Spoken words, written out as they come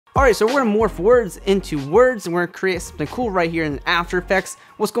Alright, so we're going to morph words into words, and we're going to create something cool right here in After Effects.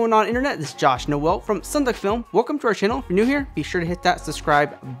 What's going on, internet? This is Josh Noel from SonduckFilm. Welcome to our channel. If you're new here, be sure to hit that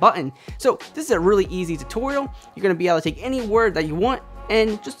subscribe button. So this is a really easy tutorial. You're going to be able to take any word that you want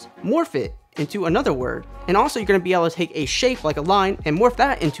and just morph it into another word. And also you're going to be able to take a shape like a line and morph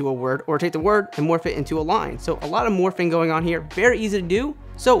that into a word, or take the word and morph it into a line. So a lot of morphing going on here. Very easy to do.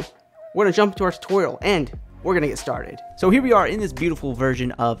 So we're going to jump into our tutorial and we're gonna get started. So here we are in this beautiful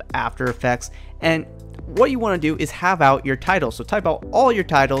version of After Effects, and what you want to do is have out your titles. So type out all your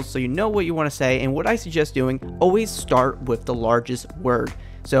titles so you know what you want to say, and what I suggest doing, always start with the largest word.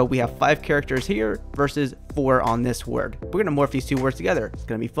 So we have 5 characters here versus 4 on this word. We're gonna morph these 2 words together. It's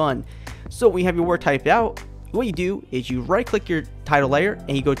gonna be fun. So when you have your word typed out, what you do is you right click your title layer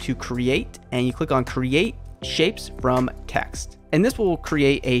and you go to create, and you click on create shapes from text, and this will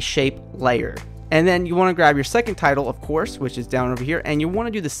create a shape layer. And then you want to grab your second title, of course, which is down over here, and you want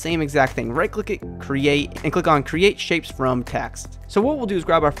to do the same exact thing. Right click it, create, and click on create shapes from text. So what we'll do is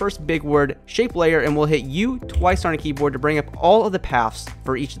grab our first big word, shape layer, and we'll hit U twice on our keyboard to bring up all of the paths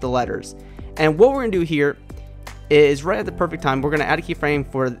for each of the letters. And what we're going to do here is, right at the perfect time, we're going to add a keyframe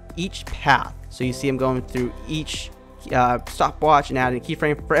for each path. So you see I'm going through each stopwatch and adding a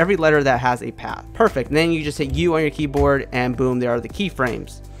keyframe for every letter that has a path. Perfect. And then you just hit U on your keyboard, and boom, there are the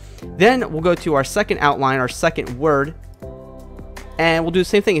keyframes. Then we'll go to our second outline, our second word, and we'll do the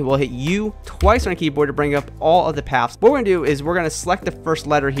same thing. We'll hit U twice on our keyboard to bring up all of the paths. What we're going to do is we're going to select the first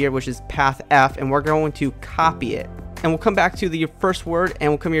letter here, which is path F, and we're going to copy it. And we'll come back to the first word, and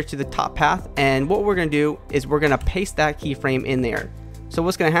we'll come here to the top path, and what we're going to do is we're going to paste that keyframe in there. So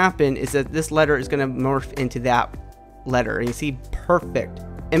what's going to happen is that this letter is going to morph into that letter, and you see, perfect.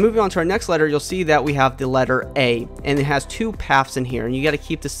 And moving on to our next letter, you'll see that we have the letter A, and it has 2 paths in here, and you got to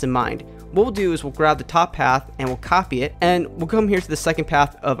keep this in mind. What we'll do is we'll grab the top path and we'll copy it, and we'll come here to the second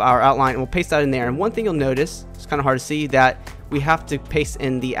path of our outline and we'll paste that in there. And one thing you'll notice, it's kind of hard to see, that we have to paste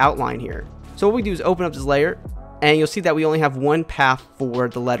in the outline here. So what we do is open up this layer, and you'll see that we only have 1 path for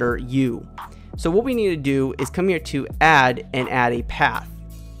the letter U. So what we need to do is come here to add and add a path.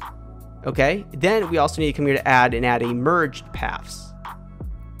 Okay, then we also need to come here to add and add a merged paths.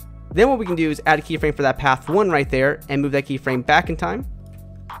 Then what we can do is add a keyframe for that path 1 right there and move that keyframe back in time.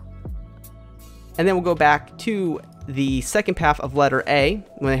 And then we'll go back to the second path of letter A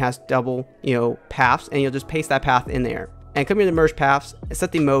when it has double, paths, and you'll just paste that path in there. And come here to merge paths and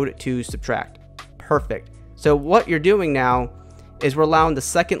set the mode to subtract. Perfect. So what you're doing now is we're allowing the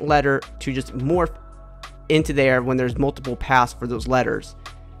second letter to just morph into there when there's multiple paths for those letters.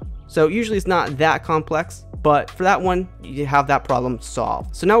 So usually it's not that complex, but for that one, you have that problem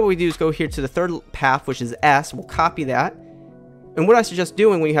solved. So now what we do is go here to the third path, which is S. We'll copy that. And what I suggest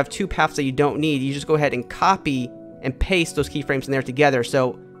doing when you have 2 paths that you don't need, you just go ahead and copy and paste those keyframes in there together.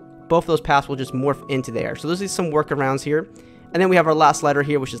 So both of those paths will just morph into there. So those are some workarounds here. And then we have our last letter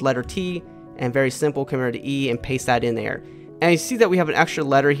here, which is letter T. And very simple, come here to E and paste that in there. And you see that we have an extra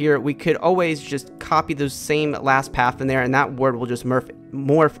letter here. We could always just copy those same last path in there, and that word will just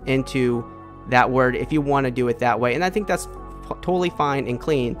morph into that word if you want to do it that way. And I think that's totally fine and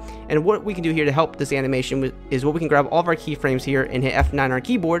clean. And what we can do here to help this animation is we can grab all of our keyframes here and hit F9 on our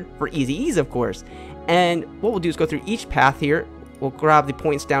keyboard for easy ease, of course. And what we'll do is go through each path here. We'll grab the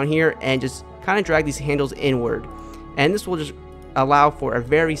points down here and just kind of drag these handles inward. And this will just allow for a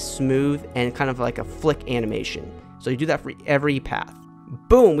very smooth and kind of like a flick animation. So you do that for every path.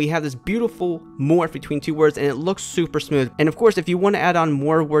 Boom, we have this beautiful morph between 2 words, and it looks super smooth. And of course, if you want to add on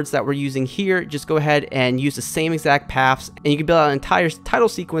more words that we're using here, just go ahead and use the same exact paths, and you can build out an entire title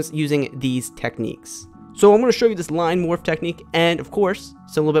sequence using these techniques. So I'm going to show you this line morph technique, and of course,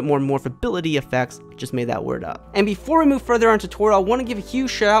 some little bit more morphability effects. Just made that word up. And before we move further on tutorial, I want to give a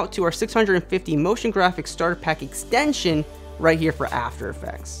huge shout out to our 650 motion graphics starter pack extension right here for After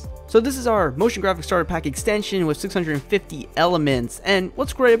Effects. So this is our motion graphics starter pack extension with 650 elements, and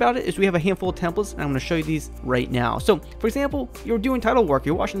what's great about it is we have a handful of templates, and I'm going to show you these right now. So for example, you're doing title work,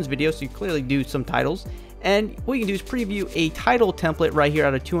 you're watching this video, so you clearly do some titles, and what you can do is preview a title template right here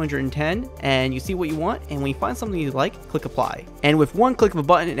out of 210, and you see what you want, and when you find something you like, click apply. And with one click of a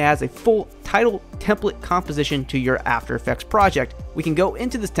button, it adds a full title template composition to your After Effects project. We can go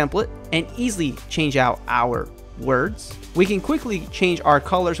into this template and easily change out our words. We can quickly change our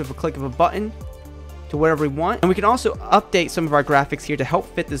colors with a click of a button to whatever we want, and we can also update some of our graphics here to help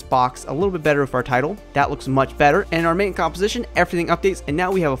fit this box a little bit better with our title. That looks much better. And in our main composition, everything updates, and now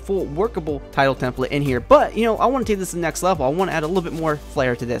we have a full workable title template in here. But I want to take this to the next level. I want to add a little bit more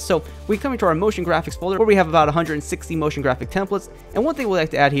flair to this. So we come into our motion graphics folder where we have about 160 motion graphic templates, and one thing we like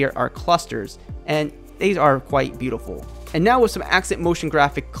to add here are clusters, and these are quite beautiful. And now with some accent motion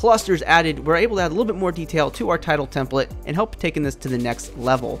graphic clusters added, we're able to add a little bit more detail to our title template and help taking this to the next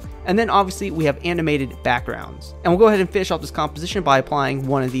level. And then obviously we have animated backgrounds. And we'll go ahead and finish off this composition by applying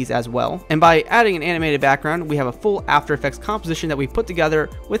one of these as well. And by adding an animated background, we have a full After Effects composition that we put together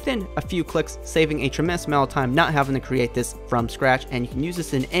within a few clicks, saving a tremendous amount of time not having to create this from scratch. And you can use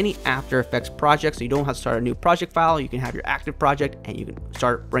this in any After Effects project, so you don't have to start a new project file. You can have your active project and you can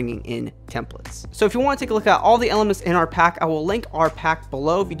start bringing in templates. So if you want to take a look at all the elements in our pack, I will link our pack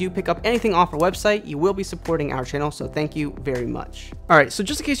below. If you do pick up anything off our website, you will be supporting our channel, so thank you very much. All right, so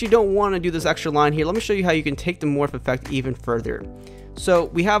just in case you don't want to do this extra line here, let me show you how you can take the morph effect even further. So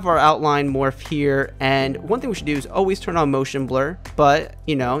we have our outline morph here, and one thing we should do is always turn on motion blur, but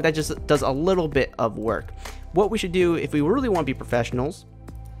you know, that just does a little bit of work. What we should do if we really want to be professionals,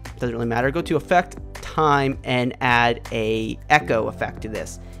 doesn't really matter, go to Effect, Time, and add a echo effect to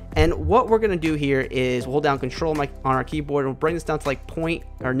this. And what we're going to do here is we'll hold down Control on our keyboard and we'll bring this down to like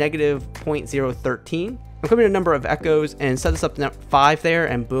negative 0.013. I'm coming to a number of echoes and set this up to 5 there,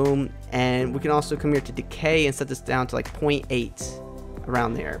 and boom. And we can also come here to decay and set this down to like 0.8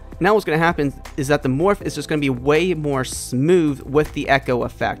 around there. Now what's going to happen is that the morph is just going to be way more smooth with the echo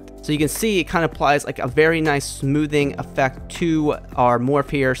effect. So you can see it kind of applies like a very nice smoothing effect to our morph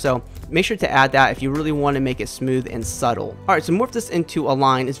here. So make sure to add that if you really want to make it smooth and subtle. All right, so morph this into a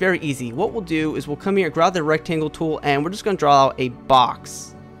line is very easy. What we'll do is we'll come here, grab the rectangle tool, and we're just going to draw out a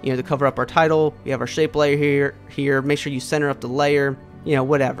box, you know, to cover up our title. We have our shape layer here. Make sure you center up the layer, you know,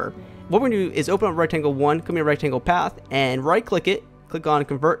 whatever. What we're going to do is open up rectangle 1, come here, rectangle path, and right click it, click on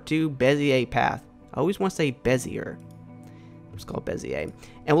convert to Bezier path. I always want to say Bezier. It's called Bezier.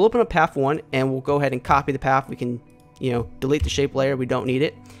 And we'll open up path 1 and we'll go ahead and copy the path. We can, you know, delete the shape layer. We don't need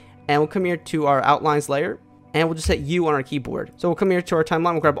it. And we'll come here to our outlines layer and we'll just hit U on our keyboard. So we'll come here to our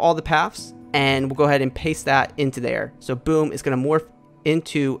timeline. We'll grab all the paths and we'll go ahead and paste that into there. So boom, it's going to morph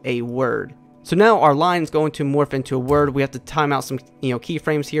into a word. So now our line is going to morph into a word. We have to time out some, you know,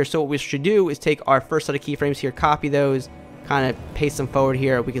 keyframes here. So what we should do is take our first set of keyframes here, copy those, kind of paste them forward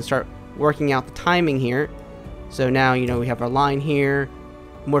here. We can start working out the timing here. So now, you know, we have our line here,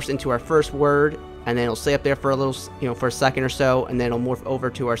 morphs into our first word, and then it'll stay up there for a little, you know, for a second or so, and then it'll morph over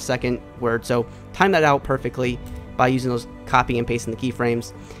to our second word. So time that out perfectly by using those copy and pasting the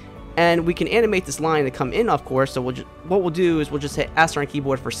keyframes. And we can animate this line to come in, of course. So what we'll do is we'll just hit S on our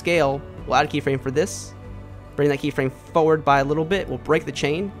keyboard for scale. We'll add a keyframe for this, bring that keyframe forward by a little bit. We'll break the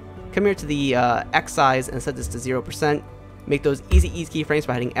chain, come here to the X size and set this to 0%. Make those easy ease keyframes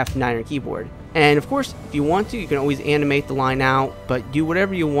by hitting F9 on your keyboard. And of course, if you want to, you can always animate the line out, but do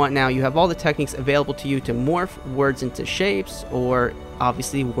whatever you want now. You have all the techniques available to you to morph words into shapes, or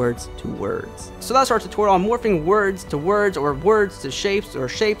obviously words to words. So that's our tutorial on morphing words to words, or words to shapes, or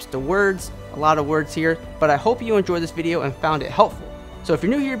shapes to words. A lot of words here, but I hope you enjoyed this video and found it helpful. So if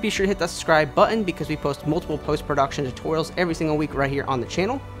you're new here, be sure to hit that subscribe button because we post multiple post-production tutorials every single week right here on the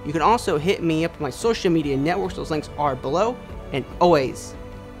channel. You can also hit me up on my social media networks. Those links are below. And always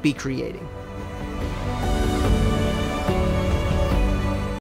be creating.